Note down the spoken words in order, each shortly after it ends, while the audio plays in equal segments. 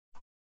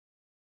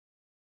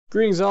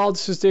Greetings all,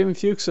 this is David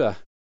Fuchsa,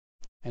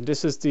 and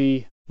this is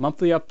the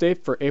monthly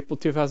update for April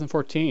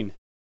 2014.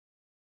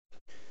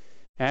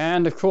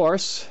 And of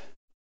course,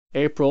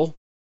 April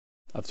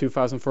of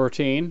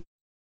 2014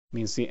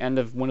 means the end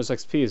of Windows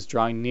XP is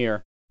drawing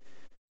near.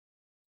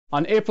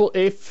 On April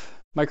 8th,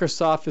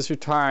 Microsoft is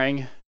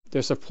retiring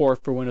their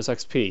support for Windows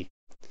XP.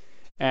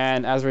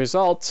 And as a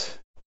result,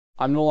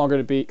 I'm no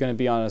longer going to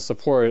be on a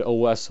supported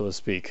OS, so to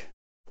speak.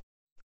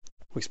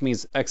 Which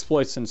means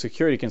exploits and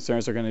security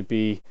concerns are going to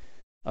be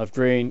of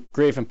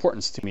grave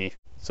importance to me,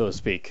 so to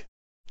speak.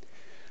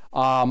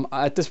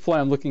 At this point,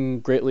 I'm looking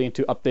greatly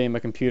into updating my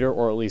computer,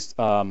 or at least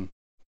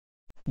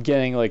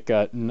getting like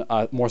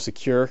a more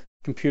secure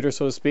computer,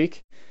 so to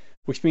speak.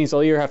 Which means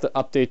I'll either have to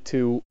update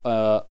to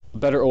a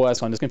better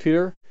OS on this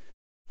computer,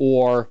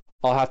 or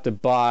I'll have to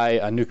buy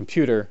a new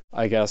computer,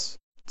 I guess,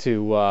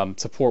 to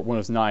support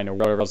Windows 9 or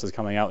whatever else is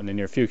coming out in the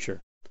near future,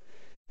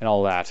 and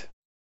all that.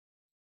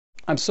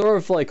 I'm sort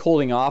of like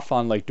holding off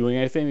on like doing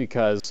anything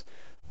because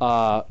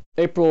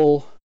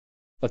April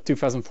of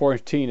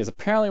 2014 is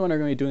apparently when they're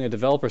going to be doing a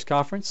developers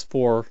conference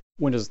for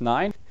Windows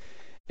 9,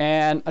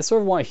 and I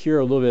sort of want to hear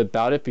a little bit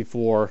about it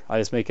before I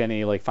just make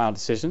any like final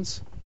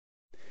decisions.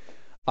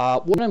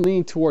 What I'm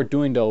leaning toward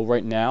doing though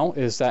right now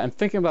is that I'm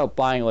thinking about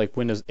buying like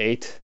Windows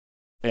 8.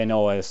 I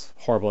know, as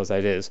horrible as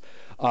that is,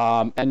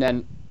 and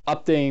then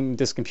updating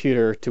this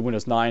computer to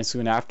Windows 9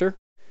 soon after.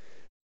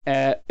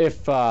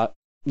 If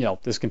you know,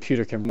 this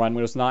computer can run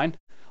Windows 9.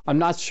 I'm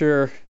not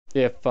sure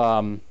if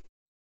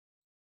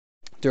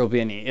there will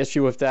be any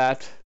issue with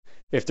that.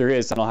 If there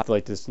is, I don't have to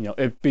like this. You know,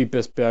 it'd be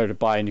best better to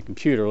buy a new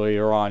computer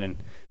later on and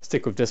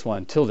stick with this one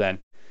until then.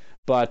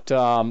 But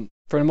for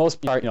the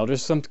most part, you know,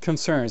 there's some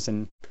concerns,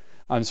 and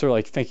I'm sort of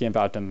like thinking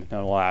about them and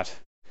all that.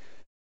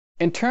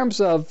 In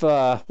terms of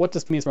what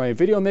this means for my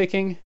video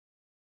making,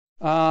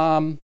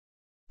 I'm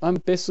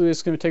basically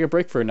just going to take a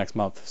break for next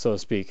month, so to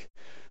speak.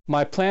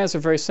 My plans are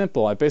very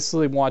simple. I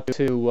basically want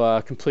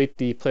to complete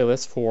the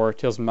playlist for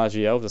Tales of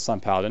Magio, the Sun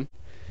Paladin,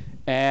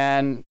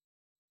 and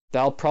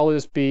that'll probably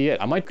just be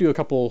it. I might do a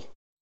couple,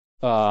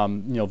 you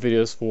know,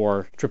 videos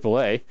for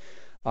AAA.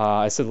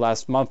 I said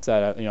last month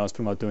that you know I was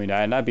thinking about doing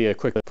that, and that'd be a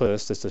quick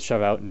playlist just to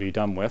shove out and be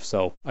done with.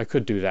 So I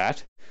could do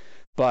that,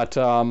 but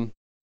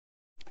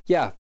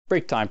yeah,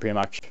 break time pretty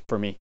much for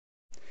me.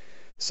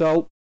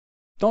 So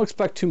don't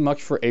expect too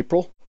much for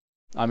April.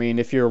 I mean,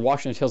 if you're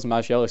watching the Tales of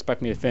Magiel,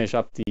 expect me to finish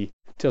up the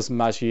Tales of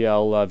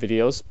Magiel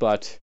videos,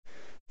 but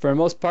for the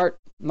most part,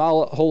 not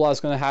a whole lot is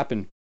going to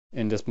happen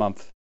in this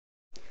month.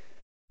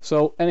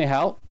 So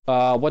anyhow,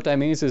 what that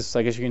means is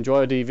I guess you can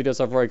enjoy the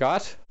videos I've already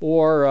got,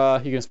 or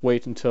you can just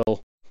wait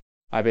until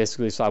I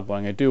basically decide what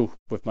I'm going to do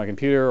with my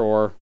computer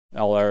or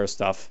all that other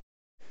stuff.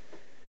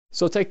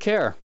 So take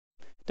care.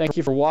 Thank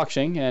you for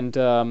watching, and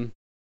I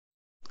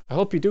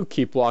hope you do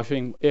keep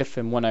watching if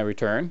and when I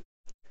return.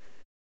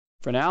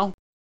 For now,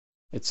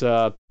 it's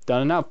done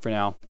and out for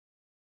now.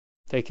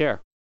 Take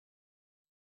care.